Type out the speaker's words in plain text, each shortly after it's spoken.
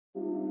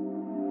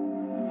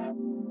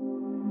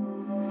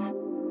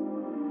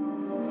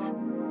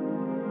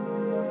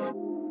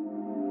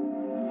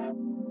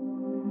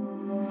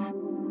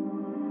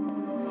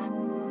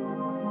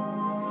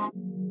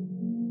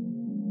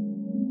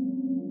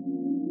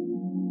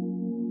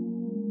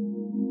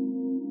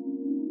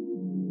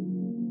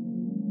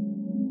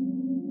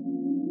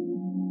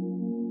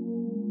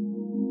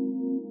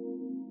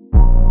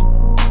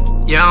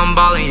Yeah, I'm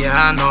ballin', yeah,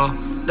 I know.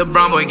 The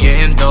brown boy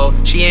getting dough.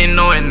 She ain't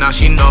know it, now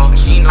she know.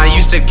 I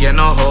used to get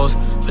no hoes,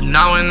 but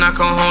now when I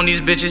come home, these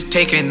bitches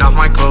taking off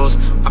my clothes.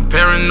 I'm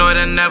paranoid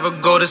and never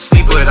go to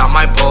sleep without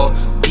my pole.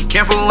 Be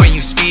careful when you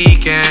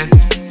speaking.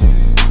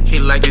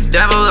 Feel like the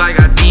devil, I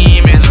got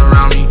demons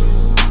around me.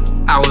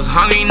 I was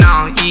hungry,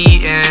 now I'm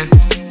eating.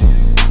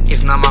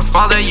 It's not my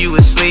fault that you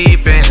was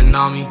sleeping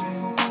on me.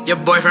 Your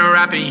boyfriend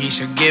rapping, he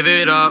should give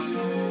it up.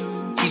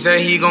 He said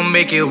he gon'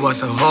 make it,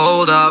 what's a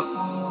hold up?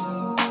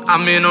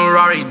 I'm in a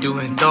Rari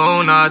doing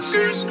donuts.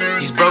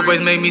 These broke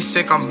boys make me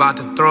sick, I'm about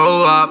to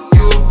throw up.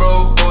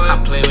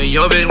 I played with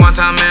your bitch one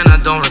time and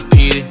I don't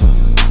repeat it.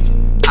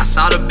 I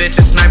saw the bitch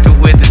and sniped her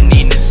with the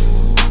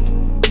neatness.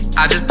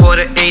 I just poured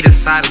an 8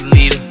 inside a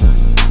liter.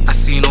 I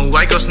seen a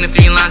white girl sniff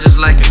 3 lines just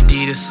like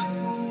Adidas.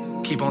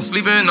 Keep on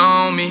sleeping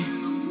on me,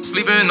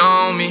 sleeping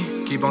on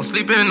me, keep on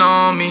sleeping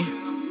on me.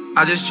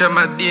 I just checked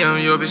my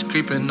DM, your bitch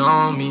creeping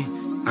on me.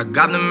 I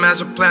got the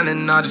master plan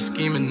and now they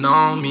scheming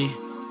on me.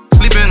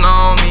 Sleeping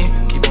on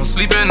me, keep on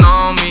sleeping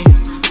on me,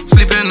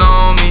 sleeping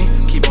on me,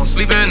 keep on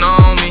sleeping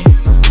on me.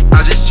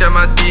 I just checked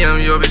my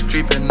DM, your bitch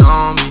creeping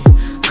on me.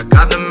 I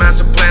got the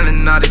master plan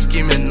and now they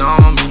scheming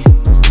on me.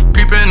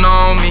 Creeping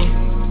on me.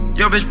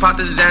 Your bitch popped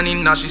the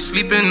Zanny, now she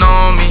sleeping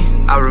on me.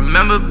 I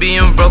remember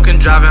being broken,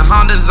 driving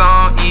Hondas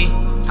on E.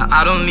 Now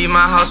I don't leave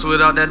my house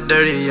without that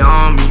dirty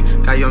on me.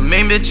 Got your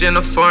main bitch in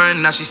a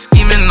foreign, now she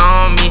scheming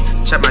on me.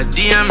 Check my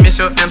DM, it's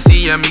your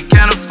MCM, he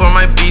can't afford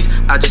my beats.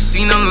 I just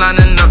seen him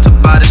lining up to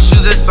buy the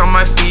shoes that's on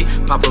my feet.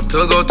 Pop a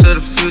pill, go to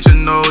the future,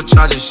 no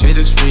charges, shit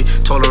is free.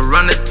 Told her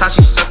run the top,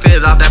 she sucked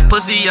it off, that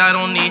pussy I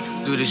don't need.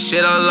 Do the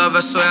shit I love, I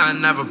swear I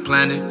never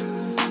planned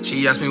it.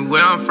 She asked me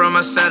where I'm from,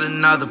 I said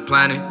another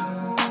planet.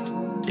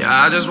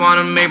 Yeah, I just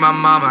wanna make my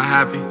mama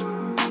happy.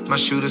 My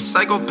shooters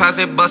psychopaths,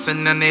 they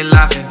bustin' and they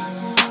laughing.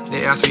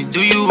 They ask me,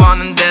 do you want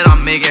them dead? I'll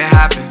make it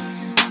happen.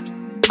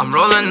 I'm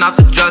rolling off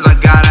the drugs, I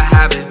got a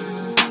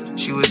habit.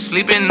 She was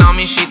sleeping on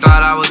me, she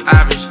thought I was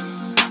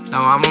average.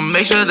 Now I'ma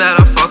make sure that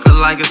I fuck her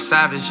like a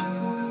savage.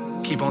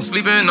 Keep on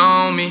sleeping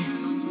on me,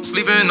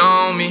 sleeping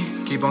on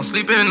me, keep on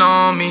sleeping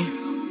on me.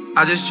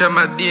 I just checked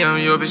my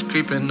DM, your bitch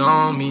creeping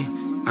on me.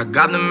 I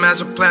got the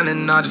master plan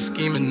and now they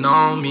scheming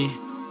on me.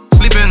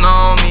 Sleeping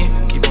on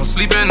me, keep on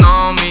sleeping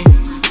on me,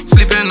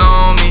 sleeping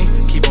on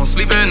me, keep on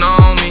sleeping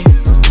on me.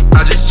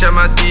 I just checked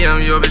my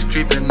DM, your bitch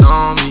creeping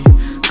on me.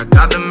 I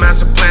got the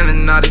master plan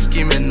and now they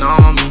scheming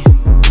on me.